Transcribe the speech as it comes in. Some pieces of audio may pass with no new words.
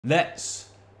Let's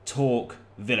talk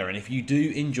Villa. And if you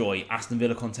do enjoy Aston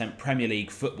Villa content, Premier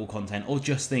League football content, or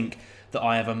just think that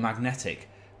I have a magnetic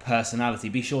personality,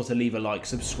 be sure to leave a like,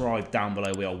 subscribe down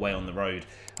below. We are way on the road.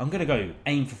 I'm going to go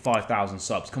aim for 5,000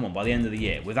 subs, come on, by the end of the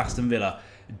year, with Aston Villa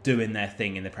doing their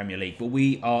thing in the Premier League. But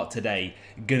we are today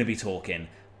going to be talking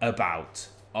about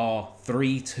our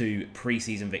 3-2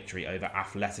 pre-season victory over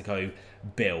Atletico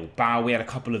Bilbao. We had a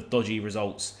couple of dodgy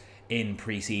results in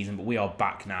pre-season, but we are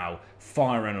back now,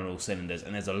 firing on all cylinders,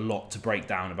 and there's a lot to break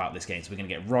down about this game. So we're going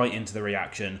to get right into the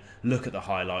reaction, look at the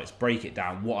highlights, break it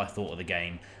down, what I thought of the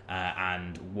game,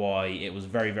 and why it was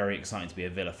very, very exciting to be a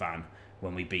Villa fan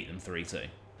when we beat them 3-2.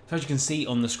 So as you can see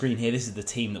on the screen here, this is the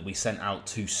team that we sent out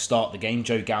to start the game.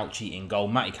 Joe Gauci in goal,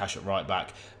 Matty Cash at right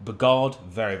back, Bagard,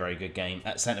 very, very good game,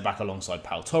 at centre back alongside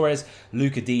Pau Torres,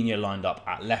 Luca Digne lined up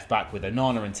at left back with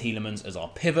Onana and Tielemans as our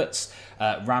pivots,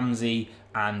 Ramsey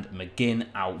and McGinn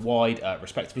out wide,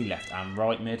 respectively left and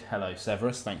right mid. Hello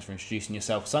Severus, thanks for introducing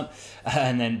yourself, son.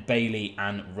 And then Bailey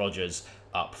and Rogers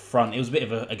up front. It was a bit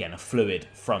of, again, a fluid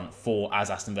front four, as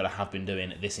Aston Villa have been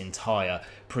doing this entire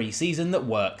pre-season, that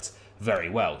worked very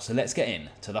well. So let's get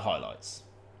into the highlights.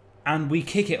 And we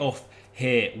kick it off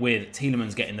here with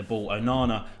Tielemans getting the ball,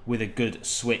 Onana with a good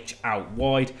switch out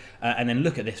wide, and then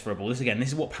look at this for a ball. This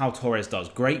is what Pau Torres does.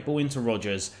 Great ball into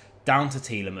Rogers, down to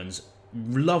Tielemans,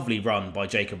 lovely run by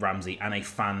Jacob Ramsey, and a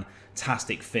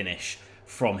fantastic finish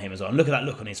from him as well. And look at that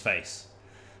look on his face.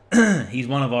 He's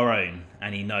one of our own,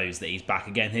 and he knows that he's back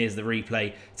again. Here's the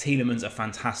replay. Tielemans, a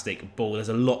fantastic ball. There's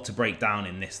a lot to break down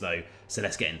in this, though, so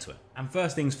let's get into it. And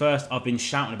first things first, I've been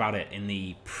shouting about it in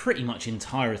the pretty much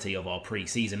entirety of our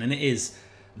pre-season, and it is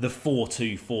the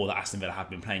 4-2-4 that Aston Villa have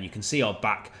been playing. You can see our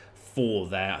back four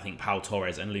there. I think Pau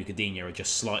Torres and Luca Digne are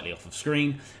just slightly off of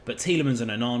screen, but Tielemans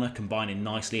and Onana combining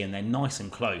nicely, and they're nice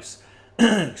and close.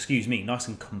 Excuse me, nice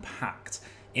and compact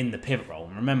in the pivot role,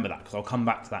 and remember that, because I'll come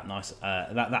back to that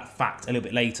that fact a little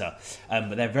bit later.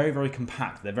 But they're very, very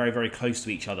compact. They're very, very close to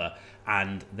each other,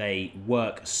 and they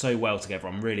work so well together.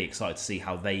 I'm really excited to see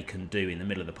how they can do in the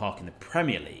middle of the park in the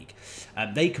Premier League.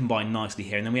 They combine nicely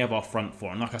here, and then we have our front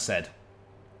four. And like I said,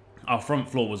 our front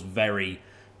four was very,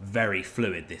 very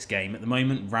fluid this game. At the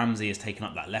moment, Ramsey has taken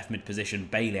up that left mid position,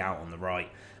 Bailey out on the right,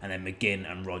 and then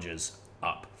McGinn and Rogers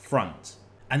up front.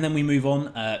 And then we move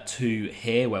on to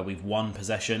here, where we've won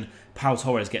possession. Pau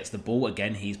Torres gets the ball.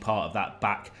 Again, he's part of that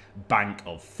back bank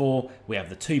of four. We have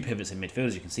the two pivots in midfield.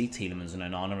 As you can see, Tielemans and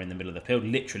Onana in the middle of the field,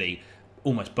 literally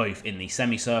almost both in the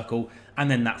semicircle. And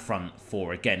then that front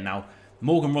four again. Now,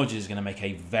 Morgan Rogers is going to make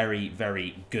a very,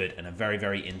 very good and a very,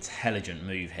 very intelligent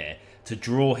move here to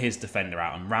draw his defender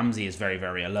out. And Ramsey is very,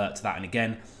 very alert to that. And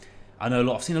again,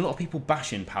 I've seen a lot of people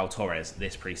bashing Pau Torres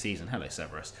this pre-season. Hello,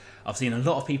 Severus. I've seen a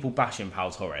lot of people bashing Pau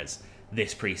Torres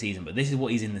this pre-season, but this is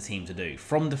what he's in the team to do.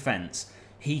 From defence,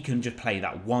 he can just play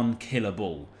that one killer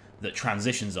ball that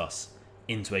transitions us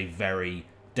into a very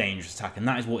dangerous attack, and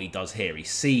that is what he does here. He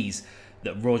sees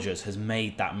that Rogers has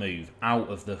made that move out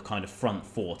of the kind of front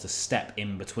four to step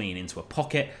in between into a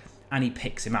pocket, and he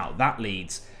picks him out. That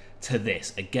leads to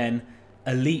this. Again,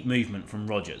 elite movement from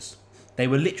Rogers. They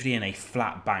were literally in a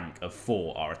flat bank of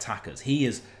four, our attackers. He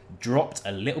has dropped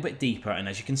a little bit deeper, and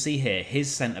as you can see here, his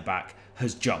centre-back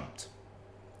has jumped.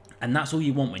 And that's all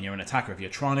you want when you're an attacker, if you're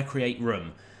trying to create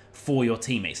room for your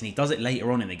teammates. And he does it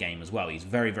later on in the game as well. He's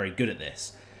very, very good at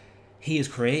this. He has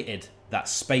created that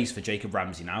space for Jacob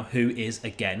Ramsey now, who is,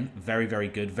 again, very, very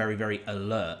good, very, very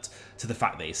alert to the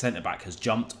fact that his centre-back has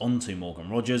jumped onto Morgan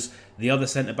Rogers. The other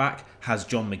centre-back has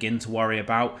John McGinn to worry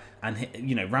about. And,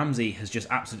 you know, Ramsey has just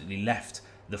absolutely left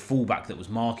the fullback that was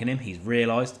marking him. He's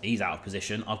realised he's out of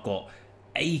position. I've got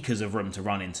acres of room to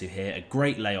run into here. A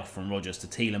great layoff from Rogers to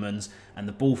Tielemans. And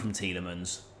the ball from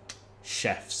Tielemans,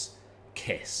 chef's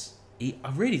kiss.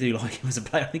 I really do like him as a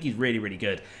player. I think he's really, really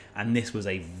good. And this was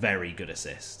a very good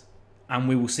assist. And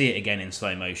we will see it again in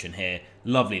slow motion here.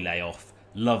 Lovely layoff,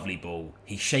 lovely ball.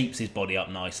 He shapes his body up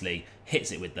nicely,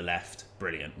 hits it with the left.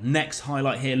 Brilliant. Next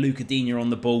highlight here, Luca Digne on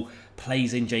the ball,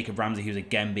 plays in Jacob Ramsey, who's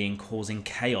again causing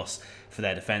chaos for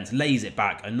their defence. Lays it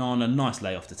back, Onana, nice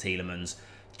layoff to Tielemans.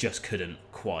 Just couldn't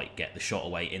quite get the shot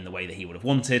away in the way that he would have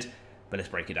wanted. But let's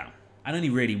break it down. And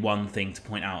only really one thing to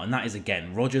point out, and that is,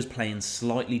 again, Rogers playing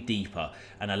slightly deeper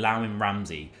and allowing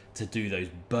Ramsey to do those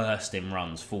bursting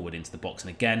runs forward into the box.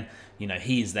 And again, you know,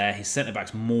 he is there. His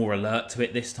centre-back's more alert to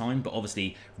it this time, but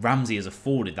obviously Ramsey has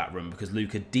afforded that room because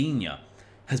Luca Digne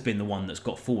has been the one that's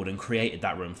got forward and created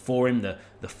that room for him. The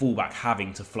fullback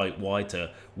having to float wide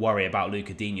to worry about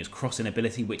Luca Digne's crossing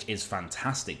ability, which is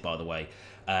fantastic, by the way.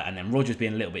 And then Rogers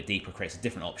being a little bit deeper creates a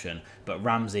different option. But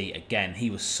Ramsey, again, he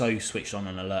was so switched on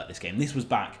and alert this game. This was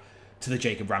back to the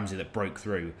Jacob Ramsey that broke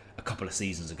through a couple of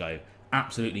seasons ago.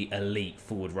 Absolutely elite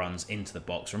forward runs into the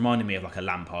box. Reminded me of like a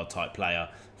Lampard type player.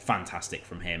 Fantastic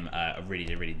from him. I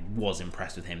really was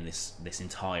impressed with him this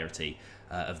entirety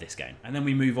of this game. And then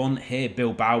we move on here.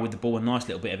 Bilbao with the ball. A nice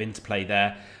little bit of interplay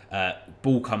there.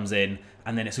 Ball comes in.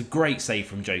 And then it's a great save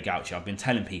from Joe Gauchi. I've been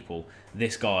telling people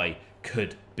this guy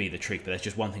could be the truth, but there's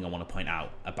just one thing I want to point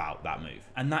out about that move,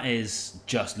 and that is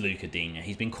just Luca Digne.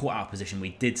 He's been caught out of position. We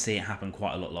did see it happen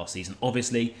quite a lot last season.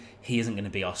 Obviously, he isn't going to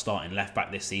be our starting left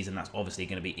back this season. That's obviously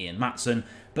going to be Ian Maatsen,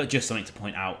 but just something to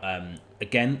point out.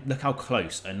 Again, look how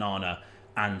close Onana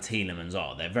and Tielemans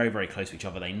are. They're very close to each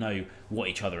other. They know what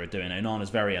each other are doing.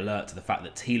 Onana's very alert to the fact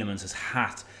that Tielemans has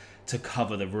had to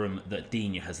cover the room that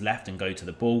Digne has left and go to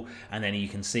the ball, and then you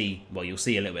can see, well, you'll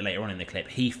see a little bit later on in the clip,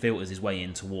 he filters his way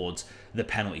in towards the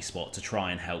penalty spot to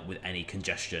try and help with any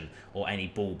congestion or any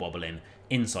ball bobbling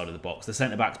inside of the box. The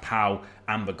centre-backs, Pau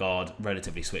and Bagard,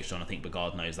 relatively switched on. I think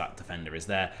Bagard knows that defender is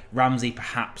there. Ramsey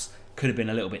perhaps could have been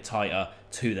a little bit tighter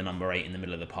to the number 8 in the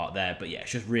middle of the park there, but yeah,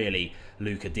 it's just really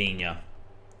Luca Digne.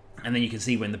 And then you can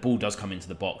see when the ball does come into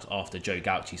the box after Joe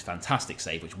Gauchi's fantastic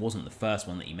save, which wasn't the first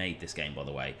one that he made this game, by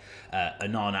the way.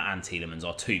 Onana and Tielemans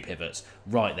are two pivots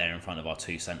right there in front of our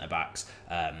two centre-backs.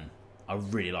 I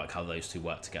really like how those two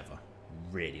work together.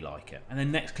 Really like it. And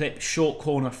then next clip, short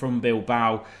corner from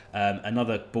Bilbao.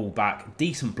 Another ball back.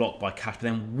 Decent block by Cash, but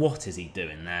then what is he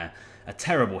doing there? A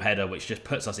terrible header, which just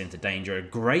puts us into danger. A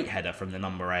great header from the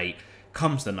number 8.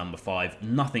 Comes to number 5.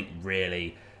 Nothing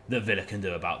really that Villa can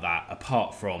do about that,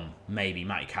 apart from maybe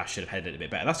Matty Cash should have headed it a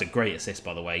bit better. That's a great assist,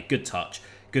 by the way. Good touch,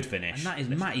 good finish. And that is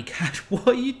Matty Cash. What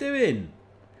are you doing?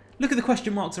 Look at the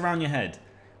question marks around your head.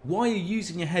 Why are you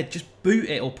using your head? Just boot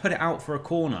it or put it out for a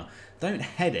corner. Don't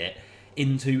head it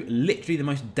into literally the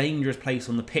most dangerous place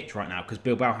on the pitch right now, because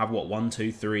Bilbao have, what, 1,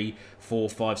 2, 3, 4,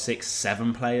 5, 6,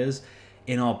 7 players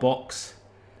in our box.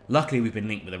 Luckily, we've been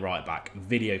linked with a right back.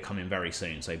 Video coming very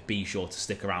soon, so be sure to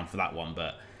stick around for that one,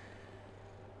 but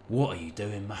what are you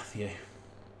doing, Matthew?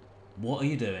 What are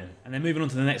you doing? And then moving on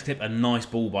to the next clip, a nice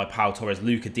ball by Pau Torres.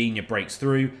 Luca Digne breaks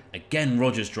through. Again,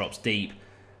 Rodgers drops deep.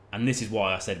 And this is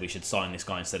why I said we should sign this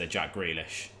guy instead of Jack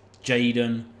Grealish.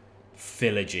 Jadon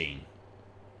Philogene.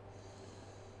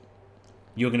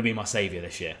 You're going to be my saviour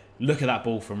this year. Look at that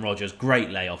ball from Rodgers. Great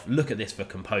layoff. Look at this for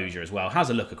composure as well. Has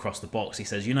a look across the box. He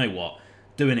says, you know what?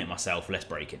 Doing it myself. Let's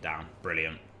break it down.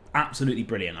 Brilliant. Absolutely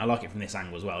brilliant. I like it from this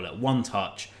angle as well. Look, one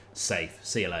touch. Safe.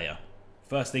 See you later.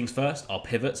 First things first, our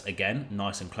pivots, again,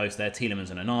 nice and close there. Tielemans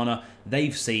and Onana,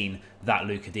 they've seen that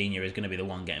Luca Digne is going to be the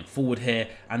one getting forward here,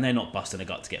 and they're not busting a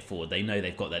gut to get forward. They know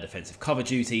they've got their defensive cover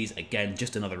duties. Again,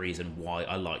 just another reason why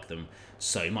I like them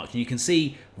so much. And you can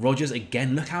see Rodgers,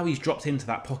 again, look how he's dropped into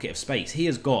that pocket of space. He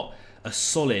has got a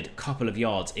solid couple of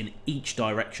yards in each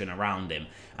direction around him,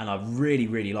 and I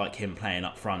really like him playing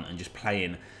up front and just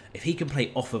playing. If he can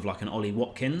play off of like an Ollie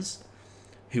Watkins,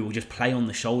 who will just play on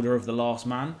the shoulder of the last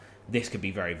man, this could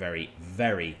be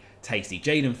very tasty.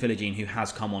 Jadon Philogene, who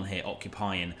has come on here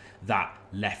occupying that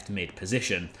left mid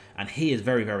position, and he is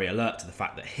very alert to the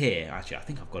fact that here, actually I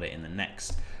think I've got it in the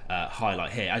next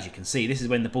highlight here, as you can see, this is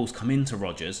when the balls come into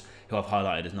Rodgers, who I've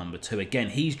highlighted as number 2.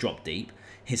 Again, he's dropped deep.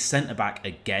 His centre-back,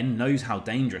 again, knows how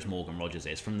dangerous Morgan Rodgers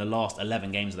is from the last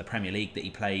 11 games of the Premier League that he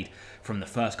played, from the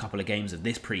first couple of games of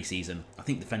this pre-season. I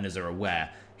think defenders are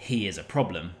aware he is a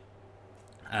problem.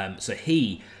 So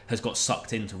he has got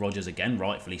sucked into Rodgers again,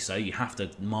 rightfully so. You have to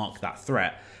mark that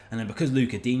threat. And then because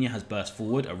Luca Digne has burst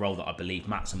forward, a role that I believe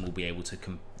Maatsen will be able to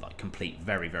complete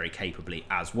very capably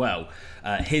as well,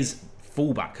 his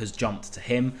fullback has jumped to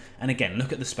him. And again,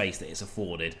 look at the space that it's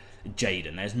afforded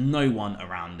Jadon. There's no one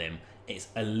around him. It's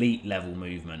elite level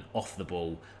movement off the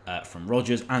ball from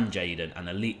Rodgers and Jadon, and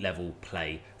elite level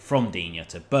play from Digne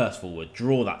to burst forward,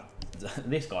 draw that.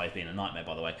 This guy has been a nightmare,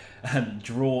 by the way.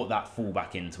 Draw that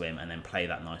fullback into him and then play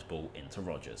that nice ball into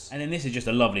Rodgers. And then this is just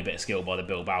a lovely bit of skill by the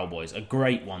Bilbao boys. A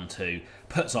great 1-2.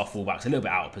 Puts our fullbacks a little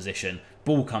bit out of position.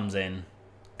 Ball comes in.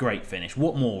 Great finish.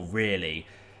 What more, really,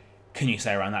 can you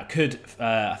say around that? Could,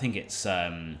 I think it's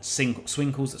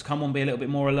Swinkles that's come on, be a little bit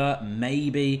more alert?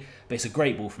 Maybe. But it's a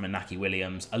great ball from Inaki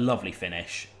Williams. A lovely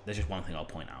finish. There's just one thing I'll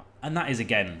point out. And that is,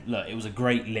 again, look, it was a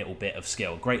great little bit of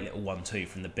skill. Great little 1-2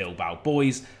 from the Bilbao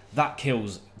boys. That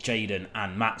kills Jadon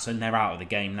and Maatsen. They're out of the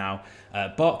game now.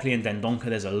 Barkley and Dendoncker,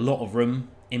 there's a lot of room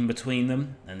in between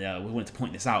them. And we wanted to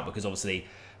point this out because, obviously,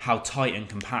 how tight and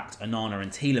compact Onana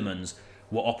and Tielemans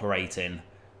were operating.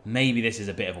 Maybe this is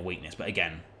a bit of a weakness. But,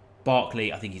 again,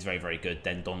 Barkley, I think he's very, very good.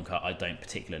 Then Donker, I don't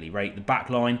particularly rate. The back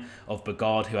line of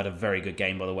Bagard, who had a very good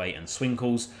game, by the way, and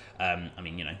Swinkles. I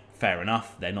mean, you know, fair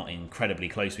enough. They're not incredibly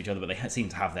close to each other, but they seem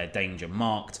to have their danger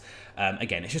marked.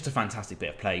 Again, it's just a fantastic bit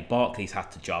of play. Barkley's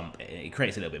had to jump. It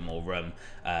creates a little bit more room,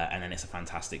 and then it's a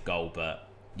fantastic goal, but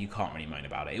you can't really moan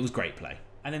about it. It was great play.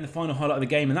 And then the final highlight of the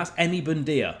game, and that's Emi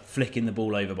Buendia flicking the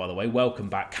ball over, by the way. Welcome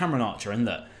back, Cameron Archer. And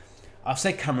look, I've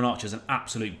said Cameron Archer's an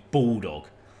absolute bulldog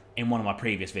in one of my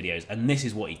previous videos, and this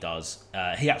is what he does.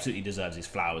 He absolutely deserves his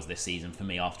flowers this season for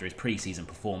me after his pre-season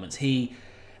performance. He,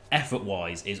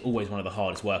 effort-wise, is always one of the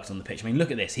hardest workers on the pitch. I mean,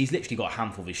 look at this. He's literally got a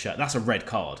handful of his shirt. That's a red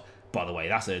card, by the way.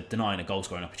 That's denying a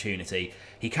goal-scoring opportunity.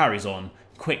 He carries on.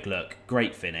 Quick look.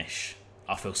 Great finish.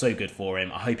 I feel so good for him.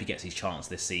 I hope he gets his chance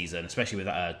this season, especially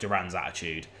with Duran's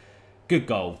attitude. Good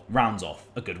goal. Rounds off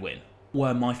a good win.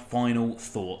 Were my final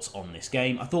thoughts on this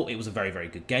game. I thought it was a very, very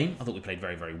good game. I thought we played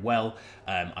very, very well.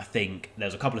 I think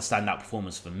there's a couple of standout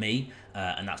performances for me,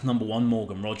 and that's number 1,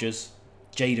 Morgan Rogers,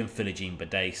 Jadon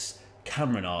Philogene-Badace,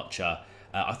 Cameron Archer.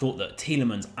 I thought that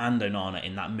Tielemans and Onana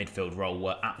in that midfield role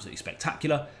were absolutely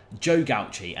spectacular. Joe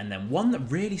Gauci, and then one that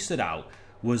really stood out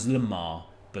was Lamar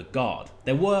Bagard.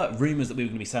 There were rumours that we were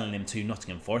going to be selling him to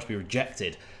Nottingham Forest. We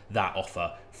rejected that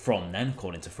offer from then,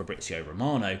 according to Fabrizio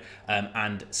Romano.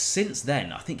 And since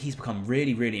then, I think he's become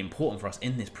really, really important for us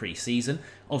in this pre-season.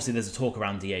 Obviously, there's a talk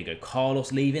around Diego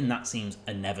Carlos leaving. That seems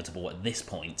inevitable at this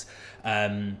point.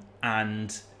 And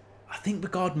I think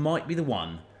Bagard might be the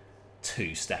one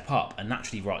to step up. A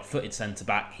naturally right-footed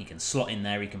centre-back. He can slot in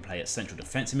there. He can play at central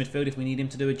defensive midfield if we need him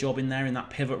to do a job in there in that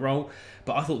pivot role.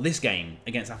 But I thought this game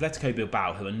against Atletico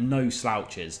Bilbao, who are no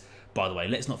slouches, by the way,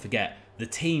 let's not forget, the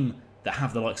team that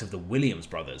have the likes of the Williams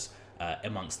brothers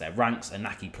amongst their ranks.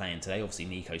 Inaki playing today. Obviously,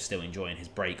 Nico's still enjoying his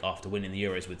break after winning the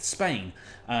Euros with Spain.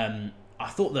 I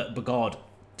thought that Bagard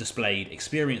displayed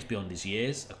experience beyond his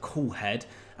years, a cool head,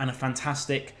 and a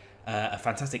fantastic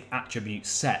attribute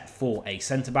set for a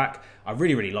centre-back. I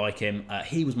really, really like him.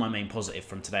 He was my main positive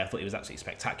from today. I thought he was absolutely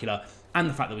spectacular. And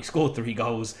the fact that we scored 3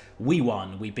 goals, we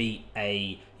won. We beat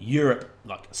a Europe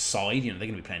side. You know, they're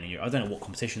going to be playing in Europe. I don't know what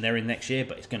competition they're in next year,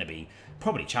 but it's going to be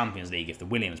probably Champions League if the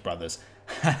Williams brothers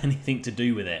had anything to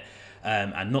do with it.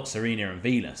 And not Serena and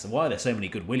Vila. So why are there so many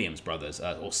good Williams brothers,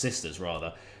 or sisters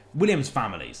rather? Williams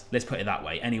families, let's put it that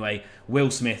way. Anyway, Will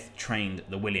Smith trained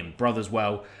the Williams brothers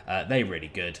well. They're really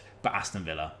good, but Aston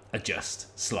Villa are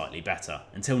just slightly better.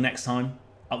 Until next time,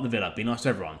 up the Villa, be nice to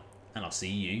everyone, and I'll see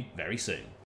you very soon.